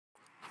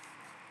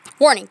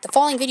Warning, the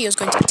following video is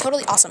going to be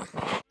totally awesome.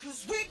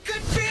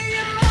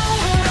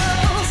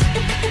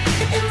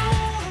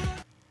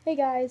 Hey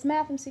guys,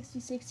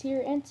 Mathem66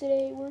 here, and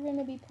today we're going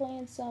to be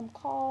playing some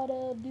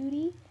Call of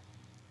Duty.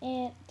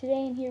 And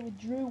today I'm here with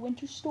Drew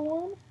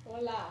Winterstorm.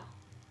 Hola.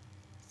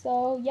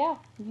 So yeah,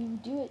 you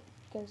do it,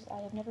 because I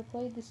have never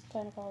played this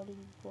kind of Call of Duty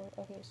before.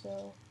 Okay,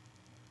 so...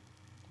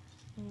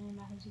 And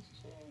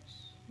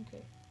Mathem66.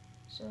 Okay.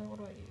 So what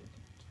do I do?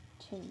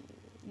 Continue.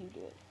 You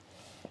do it.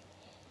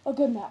 A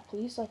good map,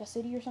 please, like a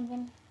city or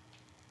something.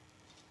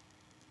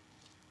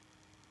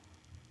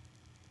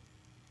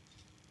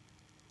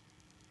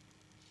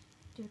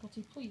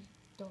 Difficulty, please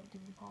don't do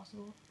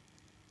impossible.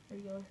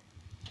 Regular.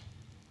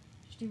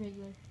 Just do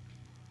regular.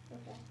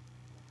 Okay.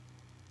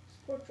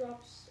 Support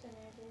drops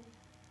enabled.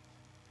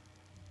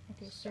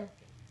 Okay, so are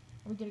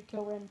we gonna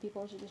Kill kill? random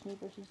people, or is it just me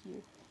versus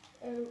you?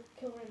 Oh,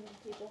 kill random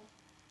people.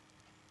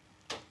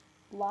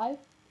 Live?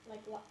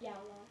 Like, yeah,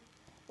 live.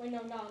 Wait,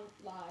 no, not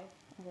live.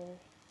 Okay.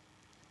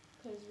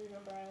 Because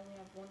remember, I only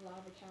have one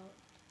live account.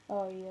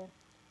 Oh yeah.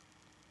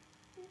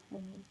 We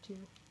need to.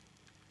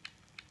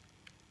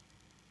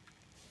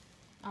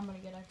 I'm gonna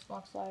get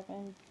Xbox. Live,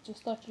 and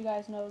just to let you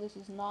guys know, this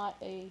is not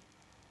a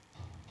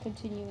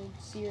continuing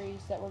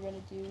series that we're gonna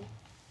do.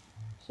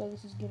 So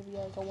this is gonna be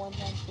like a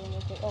one-time thing.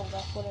 Okay. Oh,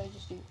 that's what I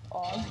just do.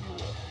 Oh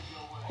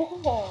yeah.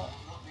 Oh.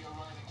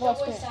 How do I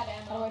Don't waste sprint? that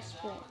ammo. How do I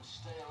sprint?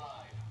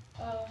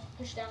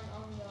 Push down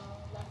on the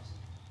left.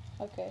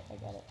 Okay, I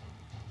got it.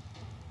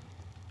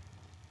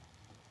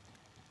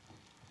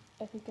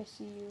 I think I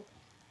see you.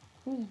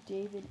 Who's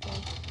David?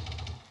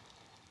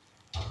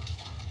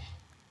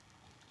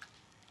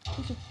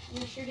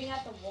 You're shooting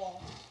at the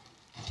wall.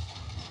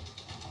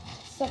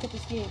 Suck at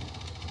this game.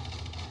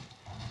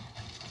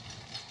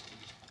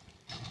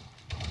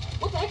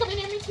 What the heck? I'm in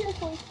enemy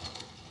territory.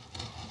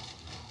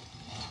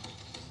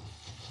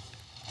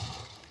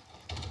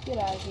 Get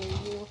out of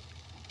here, you.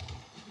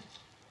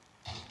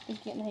 I'm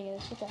getting the hang of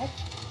this. What the heck?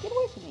 Get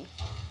away from me.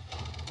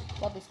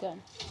 Love this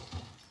gun.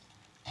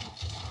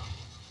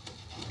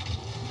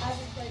 I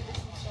haven't played this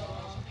in so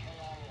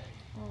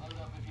long.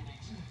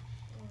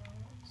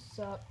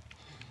 Sup?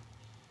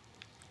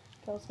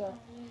 Okay, let's go.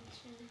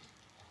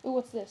 Ooh,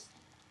 what's this?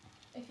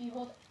 If you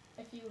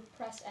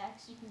press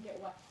X, you can get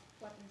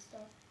weapon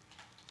stuff.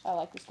 I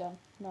like this gun.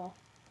 No.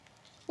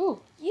 Ooh,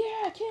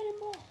 yeah,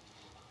 cannonball.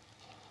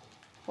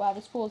 Wow,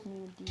 this pool isn't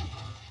even deep.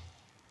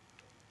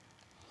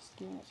 This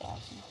game is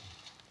awesome.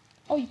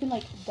 Oh, you can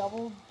like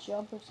double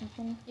jump or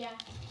something. Yeah.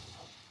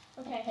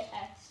 Okay, hit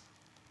X.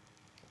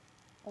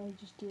 Oh, you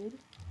just did.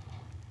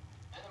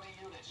 Enemy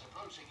units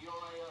approaching your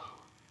AO.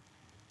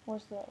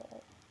 Where's the?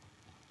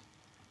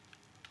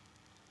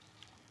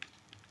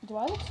 Do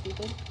I look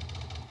stupid?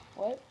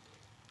 What?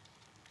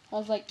 I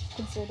was like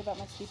concerned about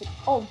my stupid.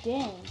 Oh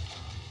dang!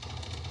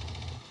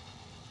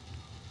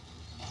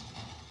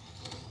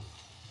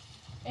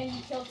 And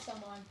you killed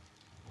someone.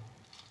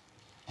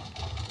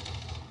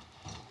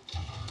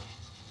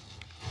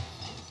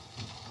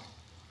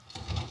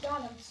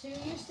 God, I'm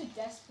too used to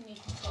Destiny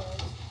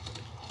controls.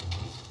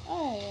 I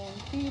am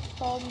Chief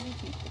Call of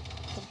Duty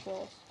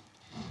controls.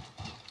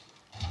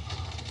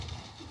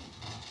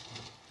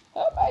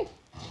 Oh my!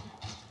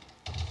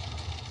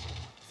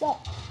 What's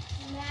up?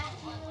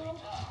 Matthew.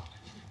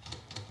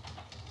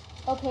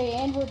 Okay,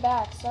 and we're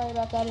back. Sorry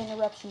about that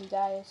interruption,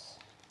 guys.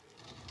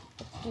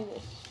 Let's do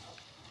this.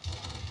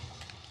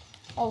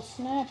 Oh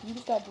snap! You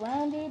just got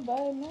grounded by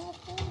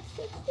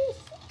Mathem66.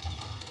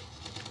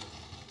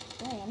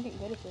 Dang, I'm getting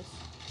good at this.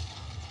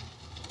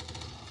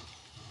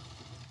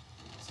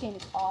 This game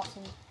is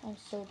awesome. I'm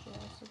so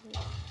jealous of it.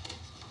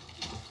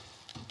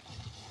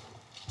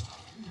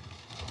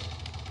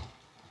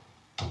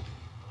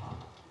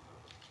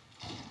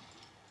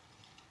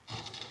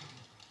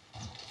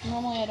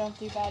 Normally I don't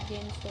do bad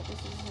games, but this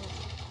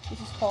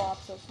is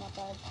co-op, so it's not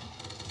bad.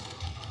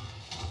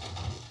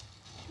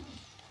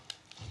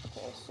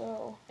 Okay,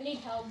 so I need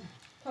help.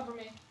 Cover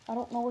me. I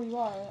don't know where you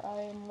are.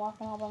 I am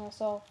walking all by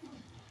myself.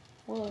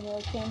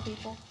 Willy-nilly killing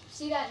people.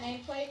 See that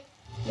nameplate?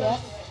 Go Yeah.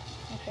 to it.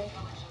 Okay.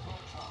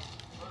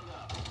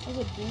 There's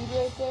a dude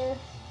right there.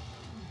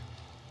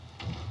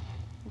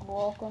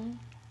 Welcome.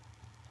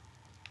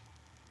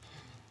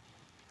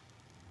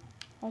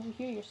 How'd you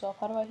heal yourself?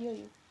 How do I heal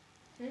you?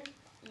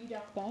 You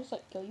don't. Can I just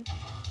like kill you?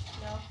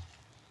 No.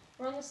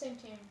 We're on the same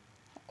team.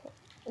 Okay.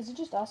 Is it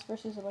just us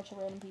versus a bunch of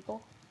random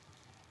people?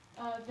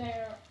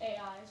 They're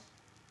AIs.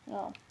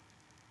 No.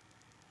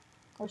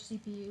 Or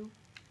CPU?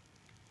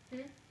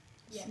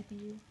 Yeah.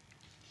 CPU.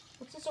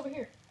 What's this over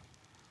here?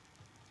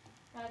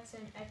 That's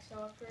an EXO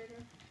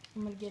upgrader.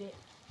 I'm gonna get it.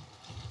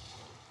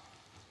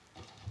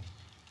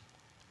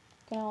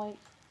 Can I like...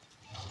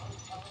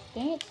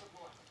 Dang it.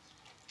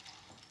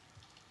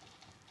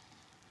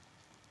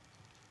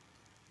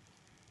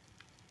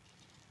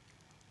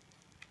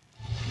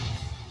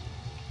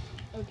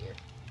 Oh dear.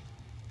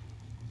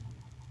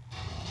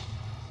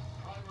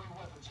 Primary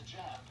weapons are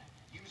jammed.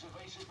 Use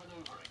evasive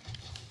maneuvering.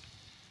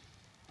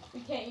 We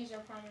can't use our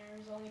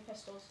primaries, only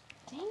pistols.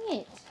 Dang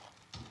it.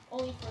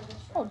 Only for this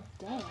Oh, round.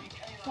 dang. Enemy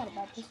It's not a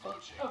bad pistol.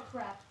 Oh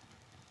crap.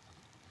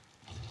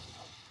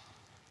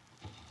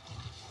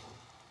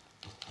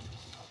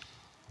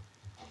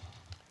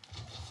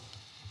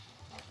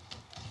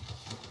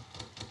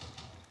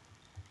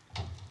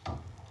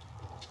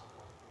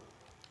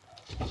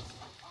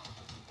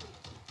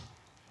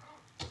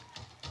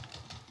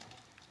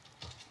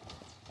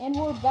 And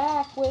we're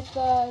back with,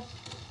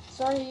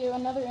 sorry,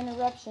 another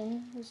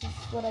interruption. This is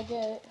what I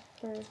get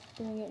for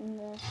doing it in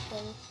this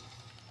place.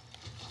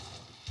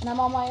 And I'm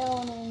on my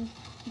own, and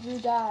Drew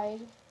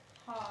died.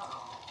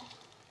 Oh.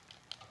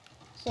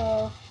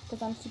 So,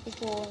 because I'm super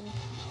cool. And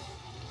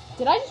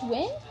did I just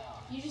win?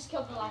 You just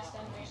killed the last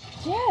enemy.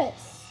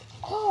 Yes!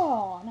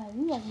 Oh,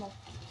 no, this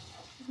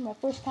is my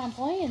first time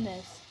playing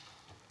this.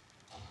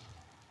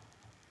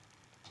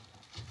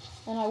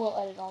 And I will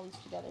edit all these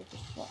together,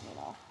 just let me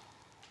know.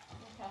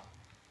 Okay.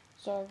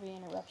 So every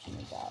interruption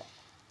we got.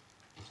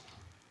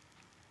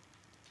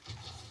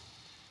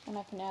 And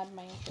I can add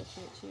my intro to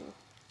it too.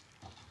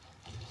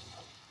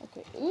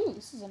 Okay, ooh,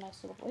 this is a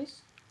nice little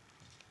place.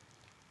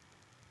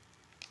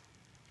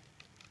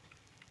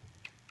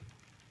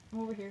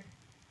 I'm over here.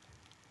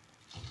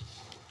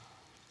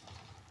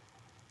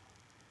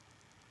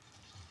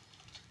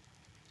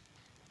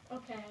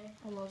 Okay.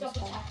 I love this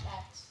Double one. tap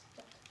X.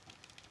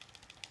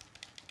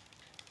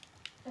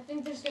 I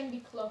think there's gonna be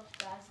cloaked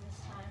guys this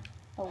time.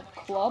 Oh,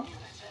 club?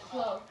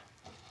 Cloak.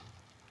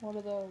 What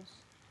are those?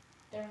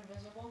 They're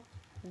invisible.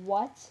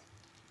 What?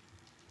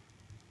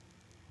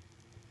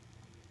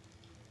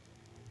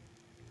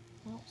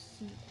 I don't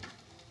see them.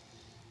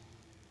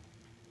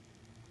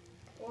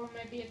 Or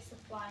maybe it's the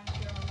flying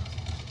drones.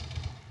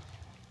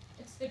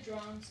 It's the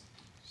drones.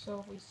 So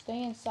if we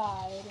stay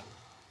inside,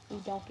 we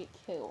don't get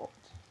killed.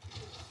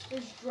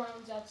 There's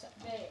drones outside.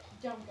 They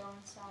don't go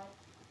inside.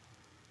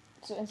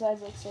 So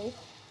inside's like safe?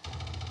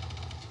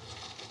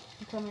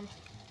 I'm coming.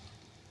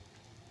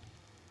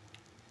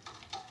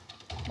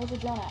 Where's the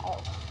drone at?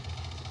 Oh.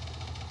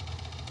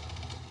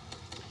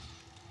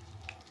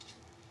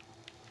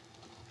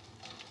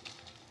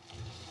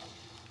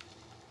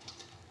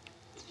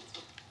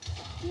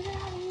 Get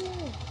out of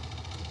here!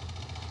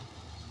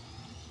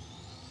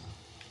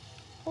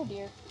 Oh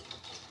dear.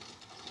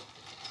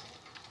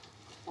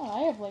 Oh,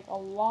 I have like a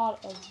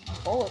lot of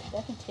bullets.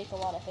 That can take a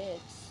lot of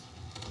hits.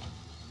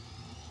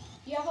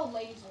 You have a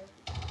laser.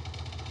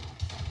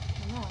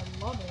 Yeah,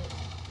 I love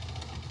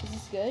it. Is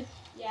this good?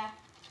 Yeah.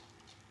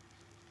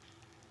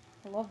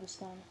 I love this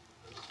gun.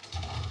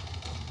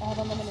 I have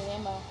unlimited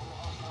ammo.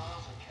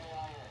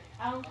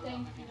 I don't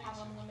think you have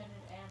unlimited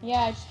ammo.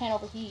 Yeah, I just can't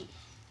overheat.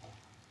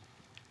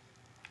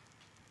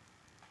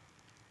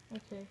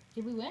 Okay.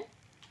 Did we win?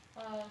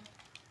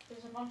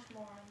 There's a bunch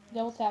more on this.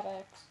 Double tap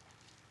X.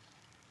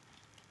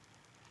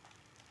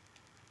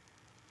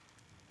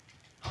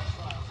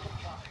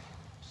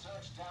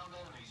 Search downed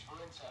enemies for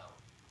intel.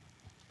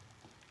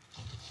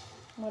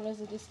 What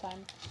is it this time?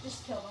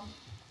 Just kill them.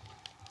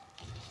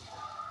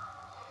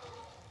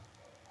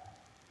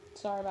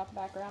 Sorry about the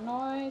background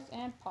noise,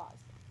 and pause.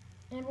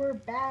 And we're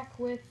back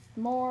with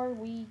More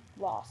we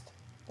lost.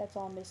 That's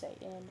all I'm gonna say.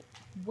 And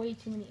way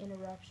too many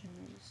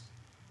interruptions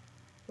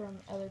from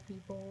other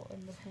people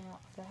in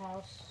the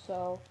house.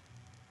 so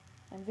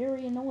I'm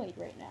very annoyed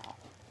right now.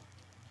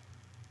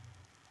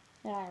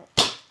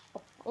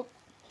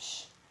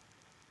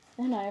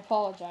 And I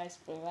apologize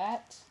for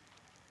that.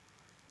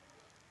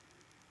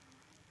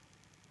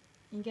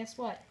 And guess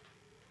what?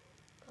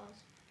 Pause.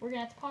 We're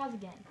gonna have to pause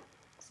again.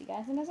 See you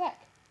guys in a sec.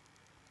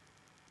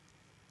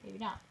 Maybe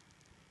not.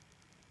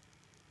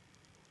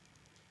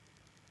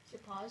 Is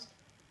it paused?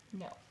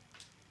 No.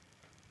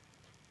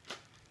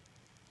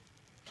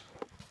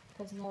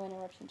 Because no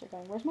interruptions are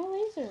going. Where's my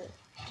laser?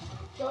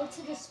 Go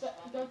to the Forces are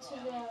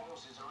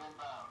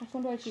inbound. Which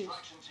one do I choose?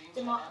 Extraction teams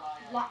Demo- and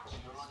MIA. lock.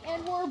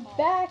 And we're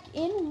back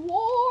in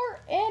war,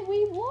 and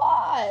we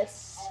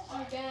lost.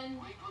 Again.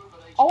 Regroup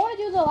at I want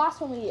to do the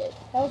last one we did.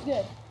 That was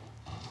good.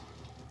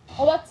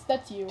 Oh,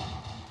 that's you.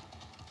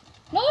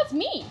 No, that's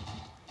me.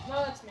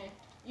 No, that's me.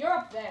 You're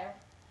up there.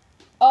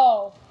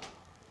 Oh.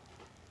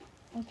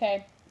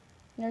 Okay.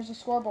 There's a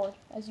scoreboard.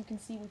 As you can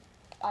see,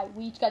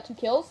 we each got 2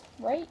 kills,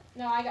 right?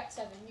 No, I got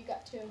 7. You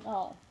got 2.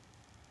 Oh.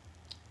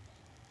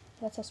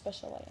 That's how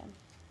special I am.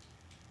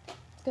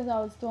 It's because I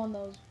was throwing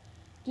those.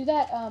 Do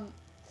that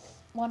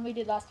one we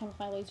did last time with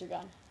my laser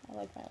gun. I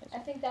like my I laser.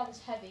 think that was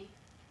heavy.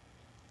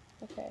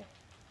 Okay.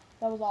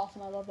 That was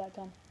awesome. I love that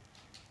gun.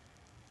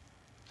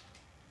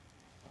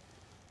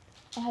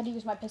 I had to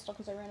use my pistol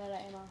because I ran out of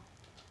ammo.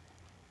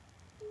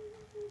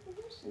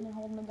 And I'm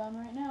holding the gun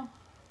right now.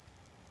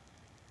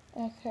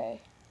 Okay.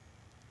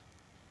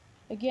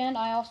 Again,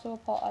 I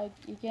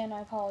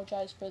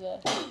apologize for the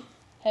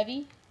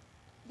heavy.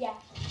 Yeah.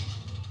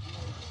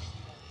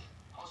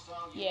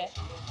 Hostile Yeah. units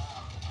are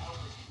inbound. Help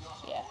is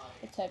not on Yeah, the way.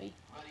 it's heavy.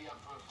 Ready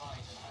up for a fight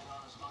and hang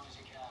on as long as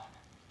you can.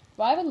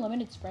 Do I have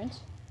unlimited sprint?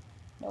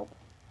 Nope.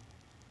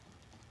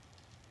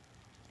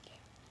 Okay.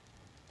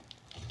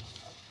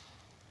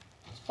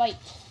 Let's fight.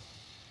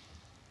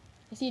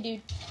 I see you,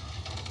 dude.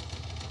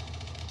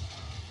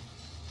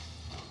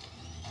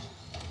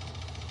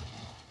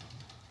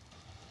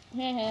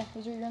 Heh,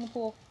 Wizard, you're in the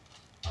pool.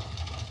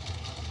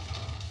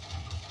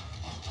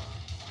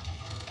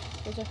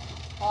 Wizard.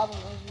 Problem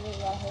is really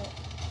got hurt.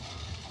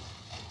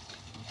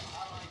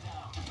 Ally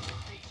down.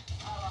 Repeat.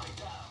 Ally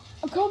down.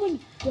 I'm coming!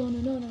 No.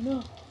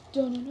 No.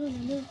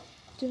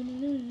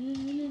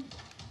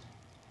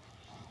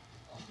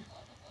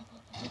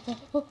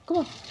 Oh, come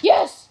on.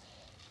 Yes!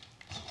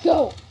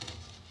 Go!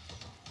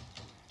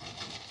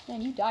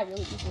 Man, you die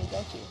really easily,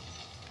 don't you?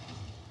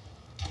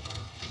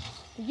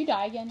 Did you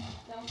die again?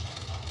 No.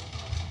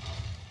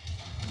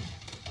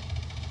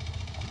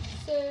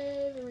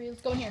 Savory.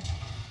 Let's go in here.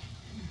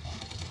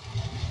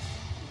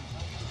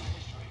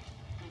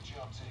 Good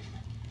job, team.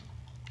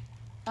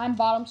 I'm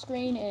bottom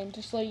screen and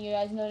just letting you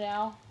guys know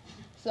now.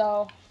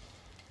 So,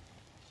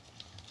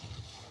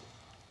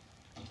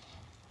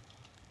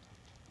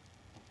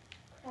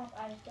 Crap,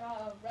 I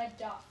got a red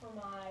dot for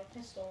my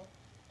pistol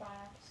by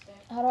accident.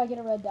 how do I get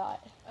a red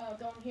dot?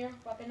 Go in here,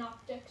 weapon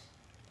optics,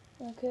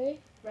 Okay.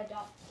 red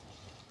dot.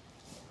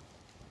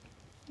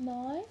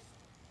 Nice.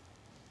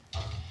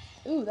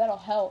 Ooh, that'll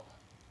help.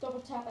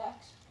 Double tap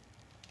X.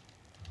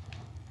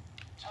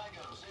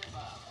 Tangos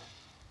inbound.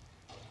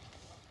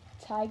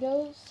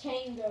 Tygos?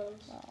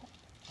 Tangos. Oh,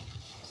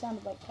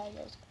 sounded like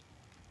Tygos.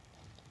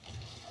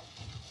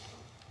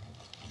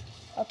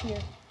 Up here.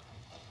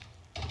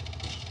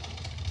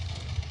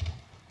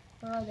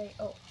 Where are they?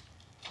 Oh.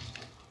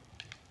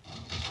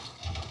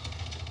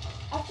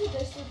 After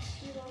this, let's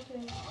do like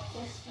a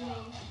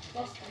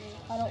Destiny.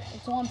 I don't.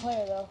 It's one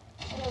player though.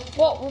 And then we can-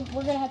 Well,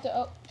 we're gonna have to.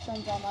 Oh,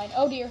 friends online.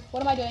 Oh dear.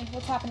 What am I doing?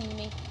 What's happening to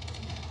me?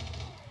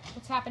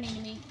 What's happening to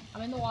me?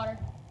 I'm in the water.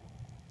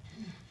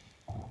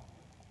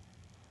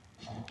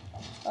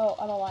 Oh,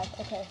 I'm alive.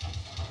 Okay.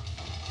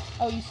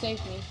 Oh, you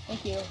saved me.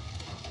 Thank you.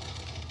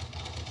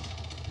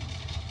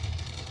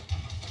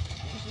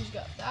 Just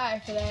gotta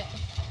die for that.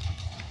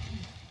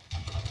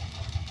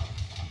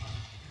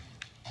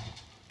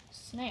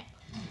 Snap.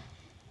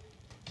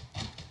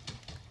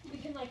 we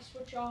can like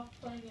switch off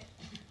playing it.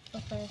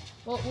 Okay.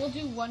 Well, we'll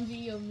do one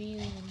video of me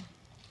and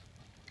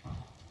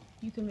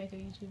you can make a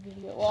YouTube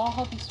video. Well, I'll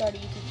help you start a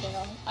YouTube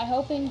channel. I'm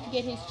hoping to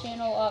get his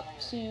channel up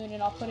soon,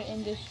 and I'll put it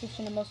in the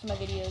description of most of my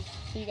videos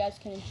so you guys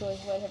can enjoy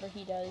whatever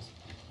he does.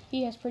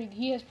 He has pretty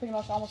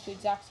much almost the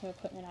exact same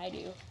equipment I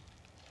do.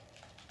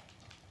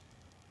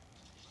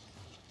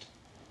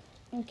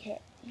 Okay.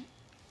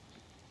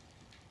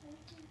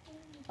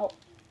 Oh,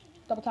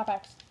 double tap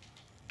X.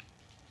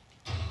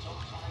 Top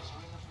tags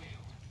are in the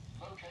field.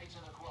 Locate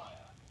and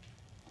acquire.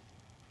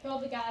 Kill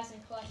the guys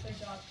and collect their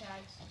dog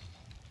tags.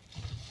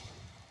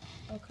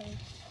 Okay.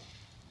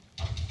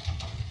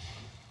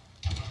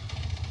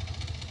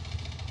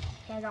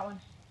 Okay, I got one.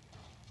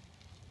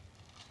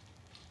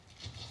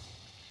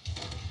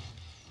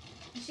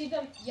 You see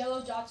the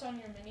yellow dots on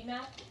your mini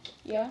map?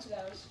 Yeah. Go to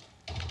those.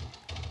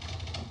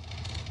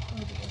 Oh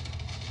dear.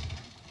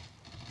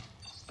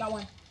 Got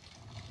one.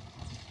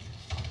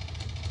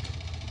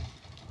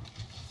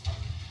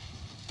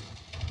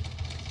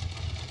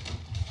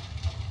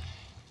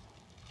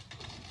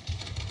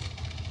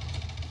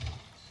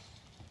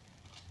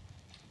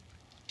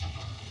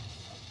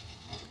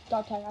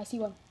 Dog tag, I see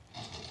one.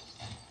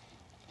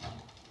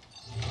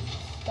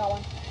 Got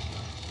one.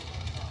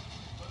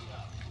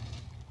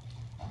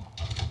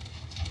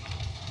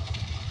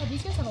 Oh,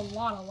 these guys have a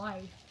lot of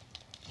life.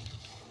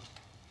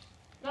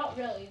 Not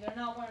really. They're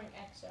not wearing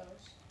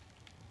exos.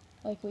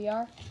 Like we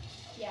are.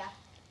 Yeah.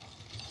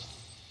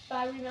 If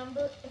I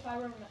remember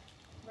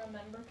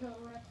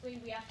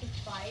correctly, we have to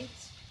fight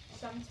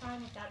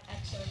sometime without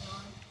exos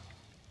on.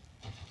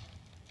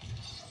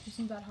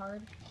 Isn't that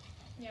hard?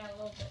 Yeah, a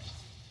little bit.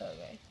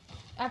 Okay.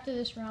 After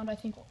this round, I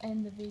think we'll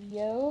end the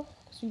video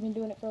because we've been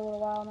doing it for a little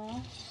while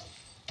now.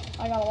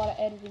 I got a lot of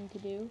editing to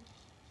do.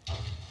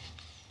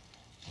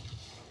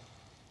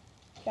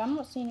 Okay, I'm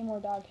not seeing any more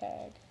dog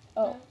tag.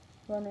 Oh,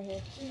 run right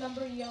here.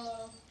 Remember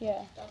yellow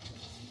Yeah, dots.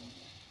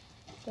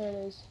 there it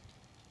is.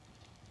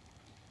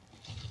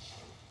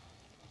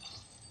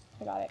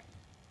 I got it.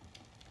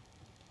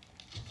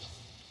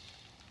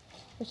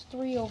 There's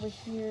 3 over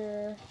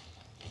here.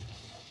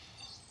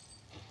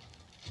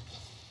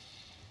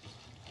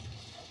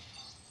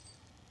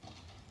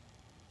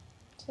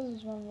 So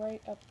there's one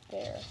right up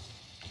there,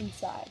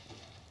 inside.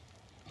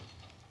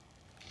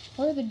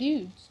 Where are the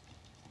dudes?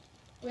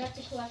 We have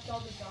to collect all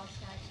the dog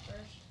tags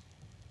first.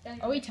 Then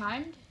Are we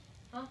timed?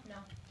 Huh? No.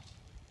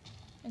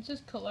 It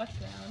says collect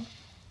round.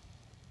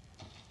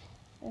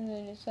 And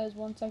then it says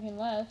 1 second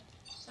left.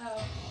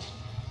 Oh.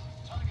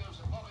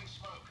 Tangos are popping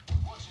smoke.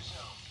 Watch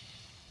yourself.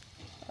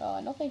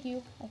 No thank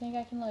you. I think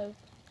I can live.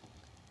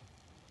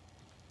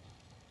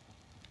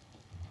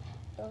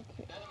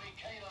 Okay. Enemy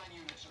canine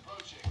units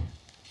approaching.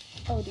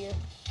 Oh dear.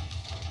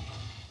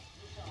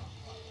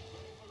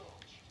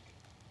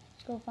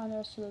 Let's go find the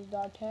rest of those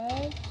dog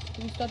tags.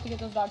 Do we still have to get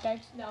those dog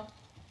tags? No.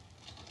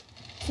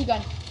 Sea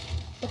gun.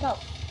 Look out.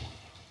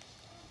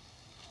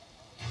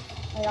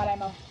 I got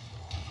ammo.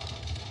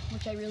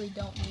 Which I really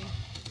don't need.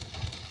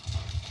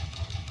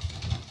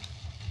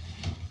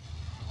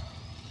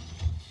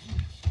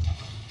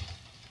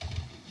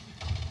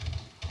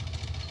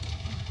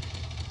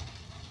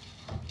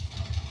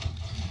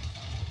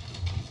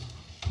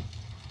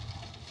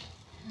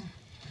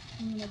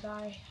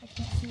 die. I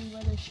can't see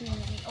where they're shooting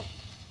at me. Oh.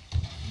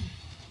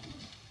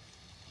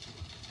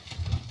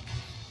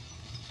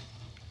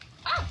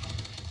 Ah!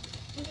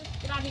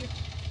 Get out of here.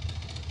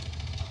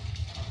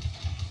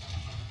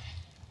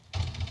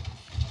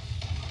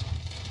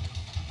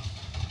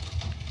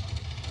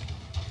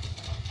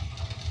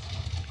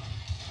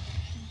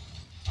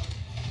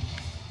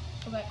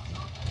 Go back.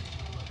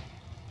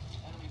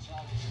 Enemy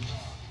targets are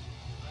down.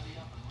 Ready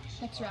up and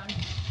resupply. Next round.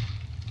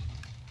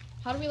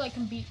 How do we like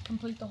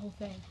complete the whole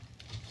thing?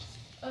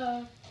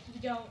 We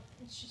don't.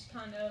 It's just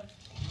kind of.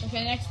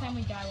 Okay, next time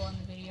we die, we'll end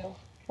the video.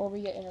 Or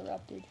we get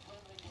interrupted.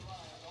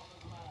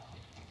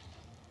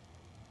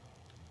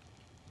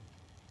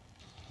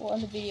 We'll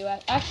end the video.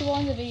 Actually, we'll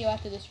end the video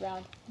after this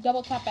round.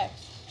 Double tap X.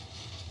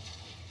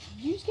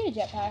 Did you just get a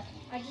jetpack?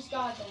 I just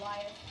got a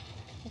Goliath.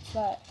 What's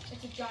that?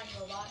 It's a giant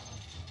robot.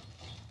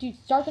 Dude,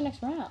 start the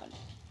next round. Enemy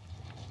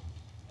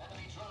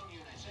drone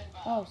units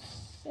inbound. Oh,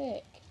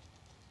 sick.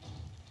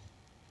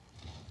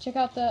 Check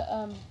out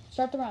the,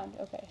 start the round.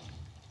 Okay.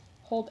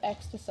 Hold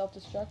X to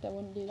self-destruct. I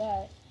wouldn't do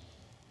that.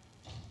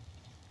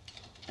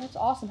 That's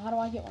awesome. How do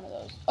I get one of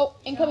those? Oh,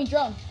 incoming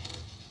drone.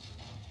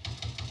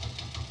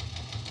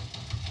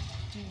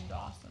 Dude,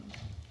 awesome.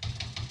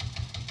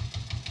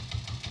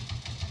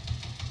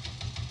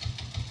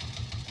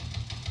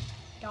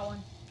 Got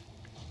one.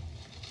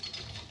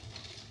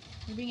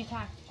 You're being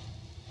attacked.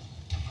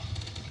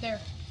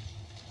 There.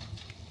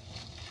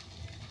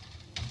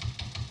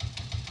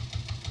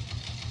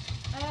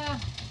 Ah.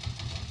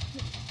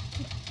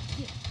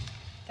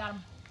 Got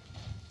him.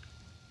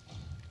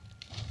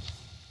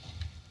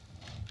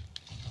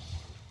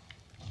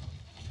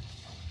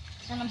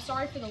 And I'm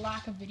sorry for the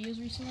lack of videos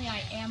recently.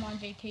 I am on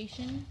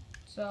vacation,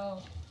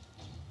 so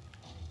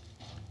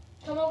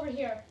Come over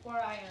here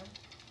where I am.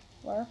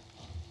 Where?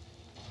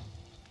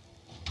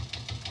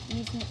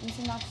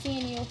 He's not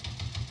seeing you.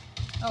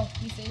 oh,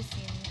 he says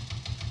seeing me.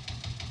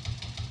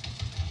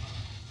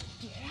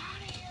 Get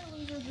out of here,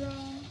 loser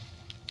drone.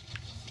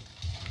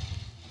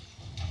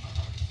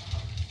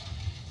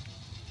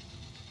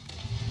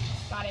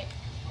 Got it.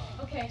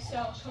 Okay,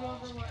 so come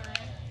over where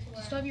I am.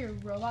 You still have your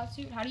robot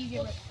suit? How do you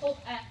get rid? Hold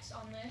X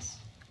on this.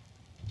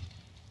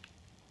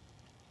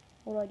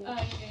 What do I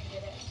do? You didn't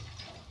get it.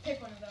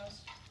 Pick one of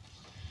those.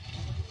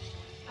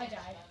 I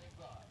died.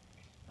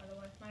 By the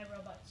way, my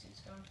robot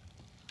suit's gone.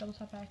 Double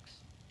tap X.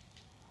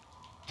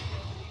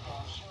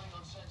 Debar showing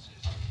on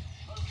sensors.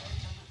 Locate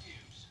and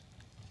defuse.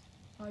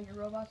 Oh, your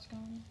robot's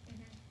gone.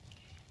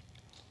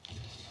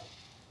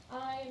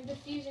 I'm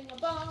defusing a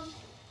bomb.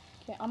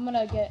 Okay, I'm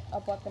gonna get a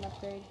weapon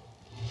upgrade.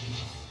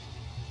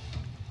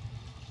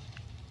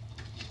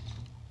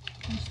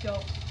 Let's go.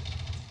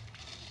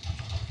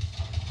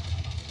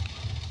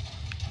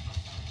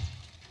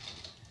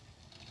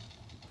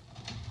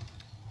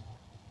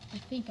 I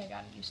think I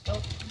got a new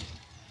scope.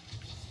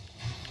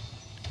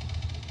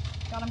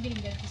 God, I'm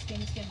getting good at this game.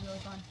 This game's really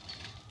fun.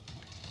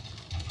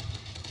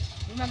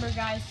 Remember,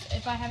 guys,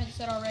 if I haven't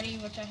said already,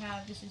 which I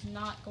have, this is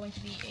not going to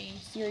be a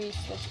Series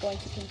that's going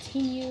to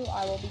continue.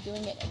 I will be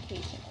doing it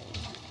occasionally.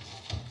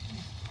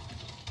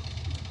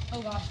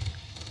 Oh gosh.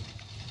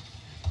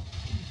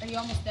 Are you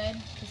almost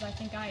dead? Because I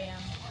think I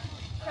am.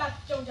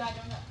 Crap, don't die,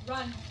 don't die.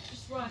 Run,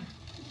 just run.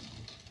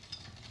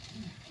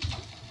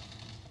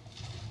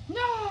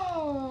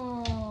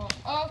 No!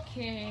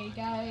 Okay,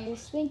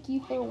 guys. Thank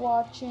you for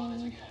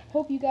watching.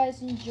 Hope you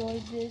guys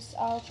enjoyed this.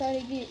 I'll try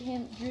to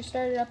get Drew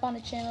started up on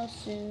the channel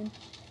soon.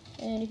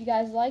 And if you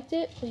guys liked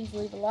it, please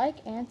leave a like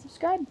and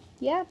subscribe.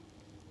 Yeah.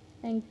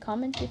 And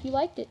comment if you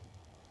liked it.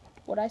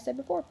 What I said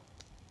before.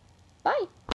 Bye.